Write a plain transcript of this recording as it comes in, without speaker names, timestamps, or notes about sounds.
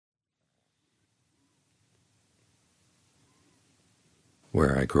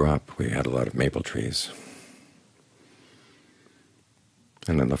Where I grew up, we had a lot of maple trees.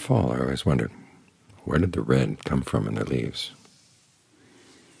 And in the fall, I always wondered, where did the red come from in the leaves?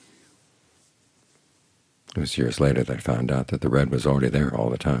 It was years later that I found out that the red was already there all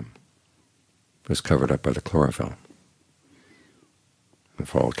the time. It was covered up by the chlorophyll. When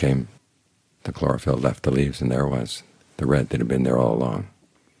fall came, the chlorophyll left the leaves, and there was the red that had been there all along.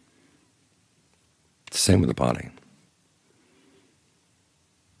 It's the same with the body.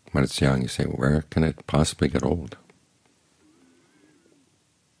 When it's young, you say, well, where can it possibly get old?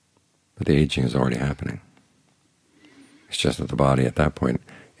 But the aging is already happening. It's just that the body at that point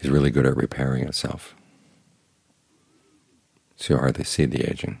is really good at repairing itself. So you hardly see the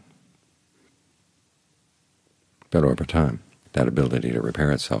aging. But over time, that ability to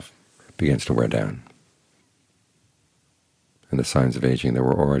repair itself begins to wear down, and the signs of aging that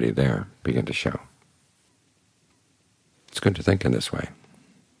were already there begin to show. It's good to think in this way.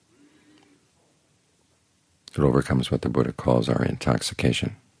 It overcomes what the Buddha calls our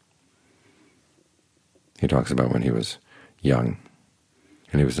intoxication. He talks about when he was young,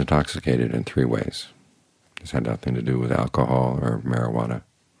 and he was intoxicated in 3 ways. This had nothing to do with alcohol or marijuana.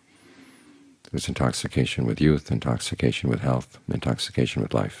 It was intoxication with youth, intoxication with health, intoxication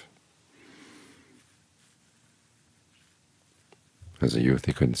with life. As a youth,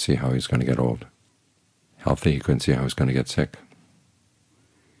 he couldn't see how he was going to get old. Healthy, he couldn't see how he was going to get sick.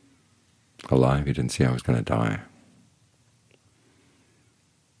 Alive, he didn't see how he was going to die.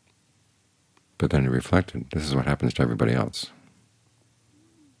 But then he reflected, this is what happens to everybody else.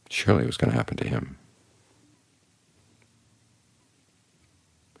 Surely it was going to happen to him.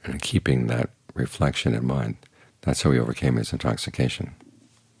 And keeping that reflection in mind, that's how he overcame his intoxication.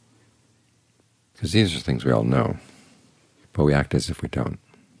 Because these are things we all know, but we act as if we don't.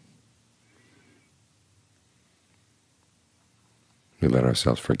 We let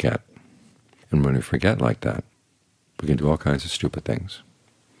ourselves forget. And when we forget like that, we can do all kinds of stupid things.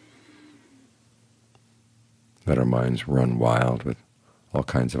 Let our minds run wild with all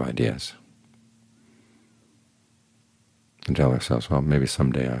kinds of ideas. And tell ourselves, well, maybe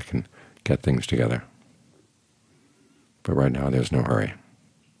someday I can get things together. But right now there's no hurry.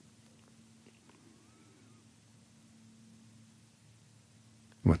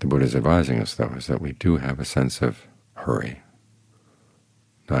 What the Buddha is advising us, though, is that we do have a sense of hurry,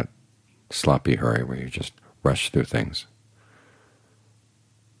 not sloppy hurry where you just rush through things,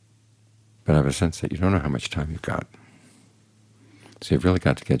 but have a sense that you don't know how much time you've got. So you've really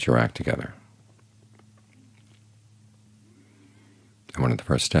got to get your act together. And one of the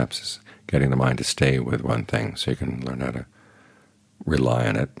first steps is getting the mind to stay with one thing so you can learn how to rely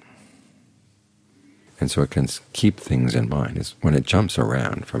on it. And so it can keep things in mind. It's when it jumps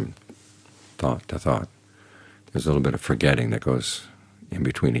around from thought to thought, there's a little bit of forgetting that goes in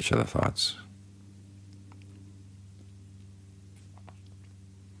between each of the thoughts.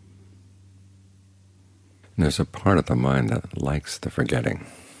 And there's a part of the mind that likes the forgetting,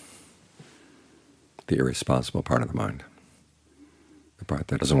 the irresponsible part of the mind, the part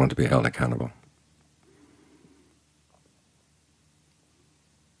that doesn't want to be held accountable.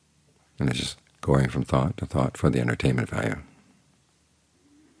 And it's just going from thought to thought for the entertainment value.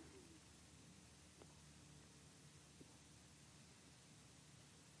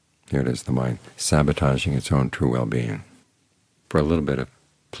 Here it is, the mind sabotaging its own true well-being for a little bit of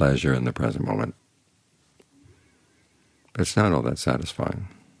pleasure in the present moment. But it's not all that satisfying.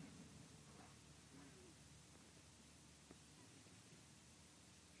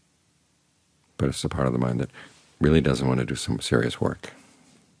 But it's the part of the mind that really doesn't want to do some serious work.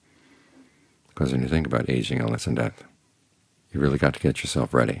 Because when you think about aging, illness, and death, you really got to get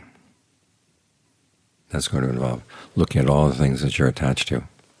yourself ready. That's going to involve looking at all the things that you're attached to, and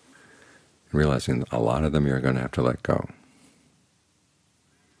realizing that a lot of them you're going to have to let go.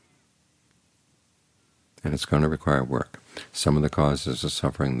 And it's going to require work. Some of the causes of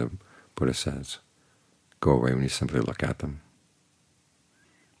suffering, the Buddha says, go away when you simply look at them.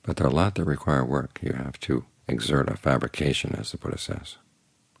 But there are a lot that require work. You have to exert a fabrication, as the Buddha says.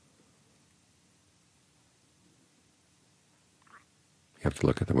 You have to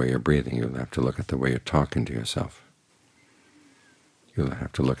look at the way you're breathing. You'll have to look at the way you're talking to yourself. You'll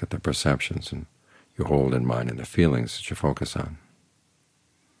have to look at the perceptions and you hold in mind and the feelings that you focus on,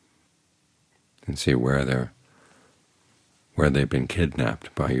 and see where they've been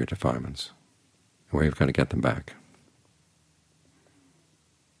kidnapped by your defilements, and where you've got to get them back.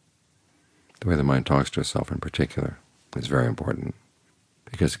 The way the mind talks to itself in particular is very important,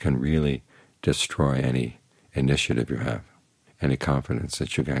 because it can really destroy any initiative you have, any confidence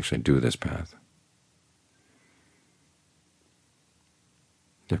that you can actually do this path.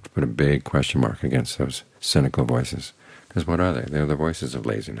 You have to put a big question mark against those cynical voices, because what are they? They're the voices of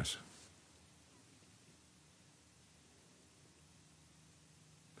laziness.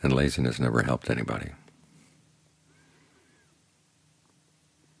 And laziness never helped anybody.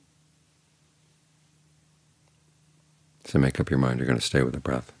 So make up your mind you're going to stay with the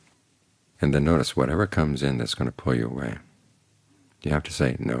breath. And then notice whatever comes in that's going to pull you away, you have to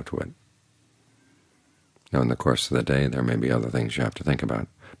say no to it. Now in the course of the day there may be other things you have to think about,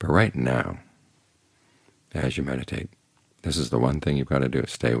 but right now, as you meditate, this is the one thing you've got to do,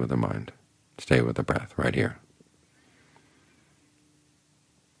 stay with the mind, stay with the breath right here.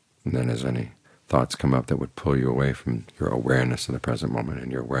 And then as any thoughts come up that would pull you away from your awareness of the present moment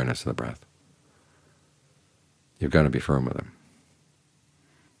and your awareness of the breath, you've got to be firm with them.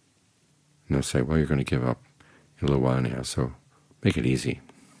 And they'll say, well, you're going to give up in a little while anyhow, so make it easy.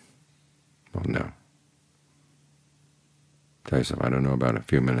 Well, no. Tell yourself, I don't know about a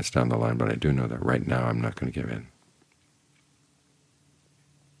few minutes down the line, but I do know that right now I'm not going to give in.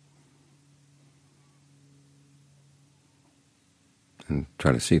 And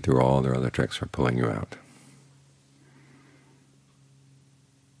try to see through all their other tricks for pulling you out.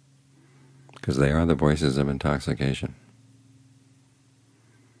 Because they are the voices of intoxication.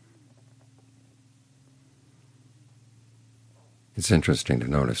 It's interesting to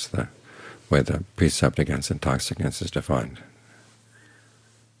notice the way the precept against intoxicants is defined.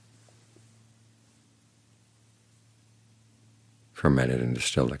 Fermented and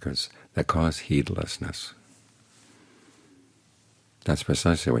distilled liquors that cause heedlessness. That's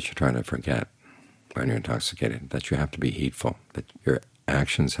precisely what you're trying to forget when you're intoxicated, that you have to be heedful, that your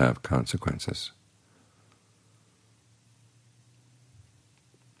actions have consequences.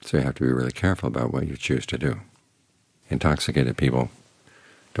 So you have to be really careful about what you choose to do. Intoxicated people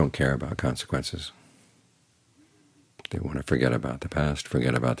don't care about consequences. They want to forget about the past,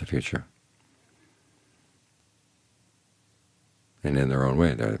 forget about the future. And in their own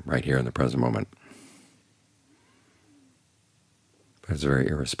way, they're right here in the present moment. But it's a very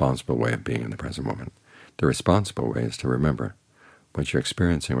irresponsible way of being in the present moment. The responsible way is to remember what you're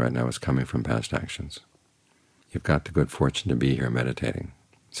experiencing right now is coming from past actions. You've got the good fortune to be here meditating,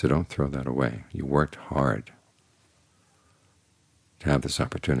 so don't throw that away. You worked hard to have this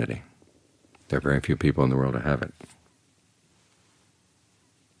opportunity. There are very few people in the world who have it.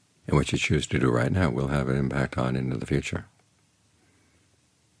 And what you choose to do right now will have an impact on into the future.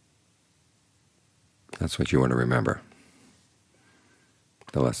 That's what you want to remember,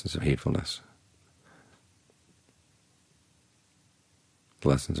 the lessons of heedfulness, the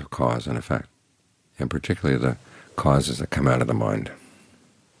lessons of cause and effect, and particularly the causes that come out of the mind.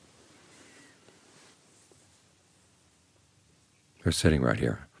 You're sitting right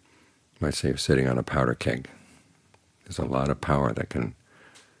here. You might say you're sitting on a powder keg. There's a lot of power that can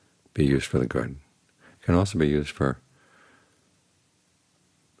be used for the good. It can also be used for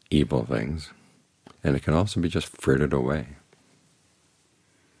evil things, and it can also be just frittered away.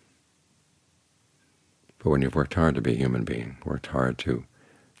 But when you've worked hard to be a human being, worked hard to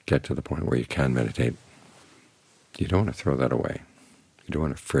get to the point where you can meditate, you don't want to throw that away. You don't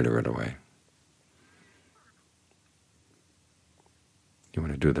want to fritter it away. You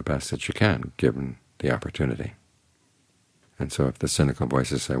want to do the best that you can, given the opportunity. And so if the cynical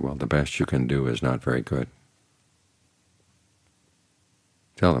voices say, well, the best you can do is not very good,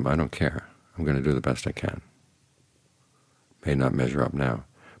 tell them, I don't care. I'm going to do the best I can. May not measure up now,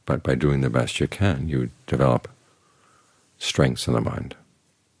 but by doing the best you can, you develop strengths in the mind.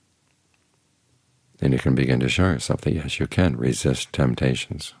 And you can begin to show yourself that, yes, you can resist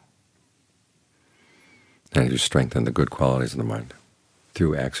temptations. And you strengthen the good qualities of the mind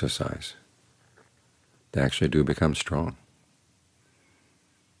through exercise. They actually do become strong.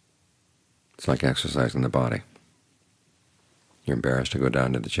 It's like exercising the body. You're embarrassed to go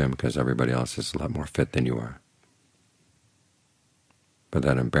down to the gym because everybody else is a lot more fit than you are. But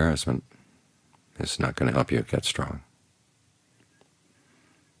that embarrassment is not going to help you get strong.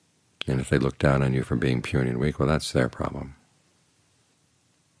 And if they look down on you for being puny and weak, well, that's their problem.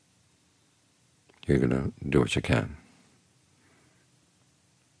 You're going to do what you can.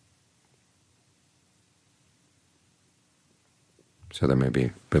 So there may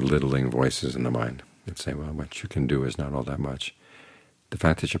be belittling voices in the mind that say, well, what you can do is not all that much. The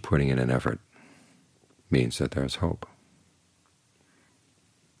fact that you're putting in an effort means that there's hope.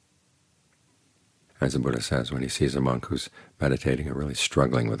 As the Buddha says, when he sees a monk who's meditating and really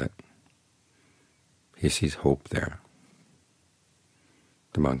struggling with it, he sees hope there.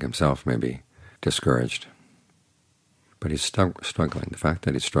 The monk himself may be discouraged, but he's struggling. The fact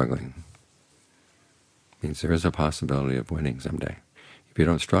that he's struggling means there is a possibility of winning someday. If you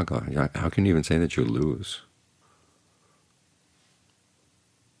don't struggle, how can you even say that you lose?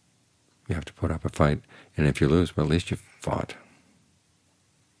 You have to put up a fight, and if you lose, well, at least you fought.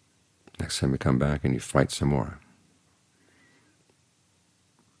 Next time you come back and you fight some more.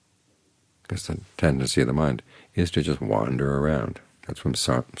 Because the tendency of the mind is to just wander around. That's what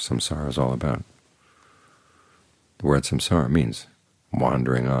samsara is all about. The word samsara means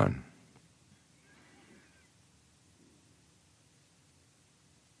wandering on.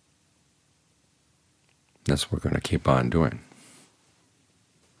 That's what we're going to keep on doing.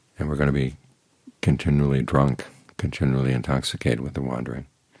 And we're going to be continually drunk, continually intoxicated with the wandering,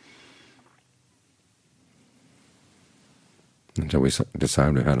 until we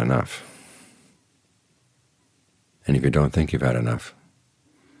decide we've had enough. And if you don't think you've had enough,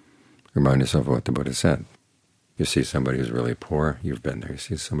 remind yourself of what the Buddha said. You see somebody who's really poor, you've been there. You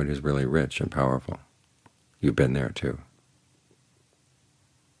see somebody who's really rich and powerful, you've been there too.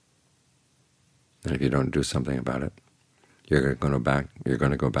 And if you don't do something about it, you're going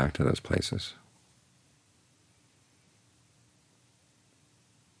to go back to those places,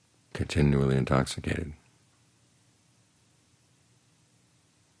 continually intoxicated.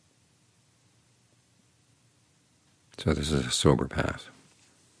 So this is a sober path.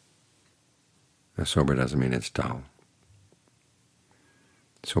 Now, sober doesn't mean it's dull.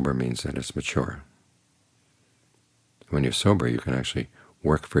 Sober means that it's mature. When you're sober, you can actually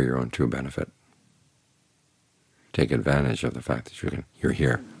work for your own true benefit. Take advantage of the fact that you're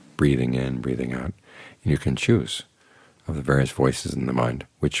here, breathing in, breathing out, and you can choose of the various voices in the mind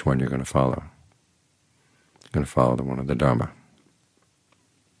which one you're going to follow. You're going to follow the one of the Dhamma.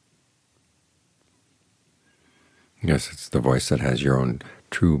 Yes, it's the voice that has your own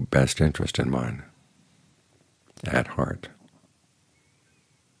true best interest in mind at heart.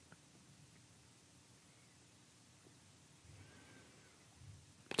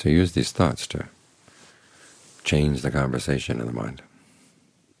 So use these thoughts to change the conversation in the mind.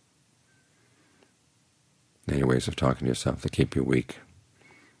 Any ways of talking to yourself that keep you weak,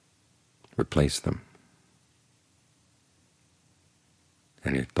 replace them.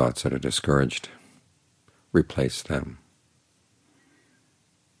 Any thoughts that are discouraged, replace them.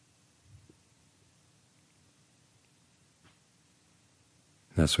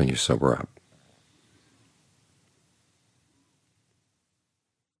 That's when you sober up.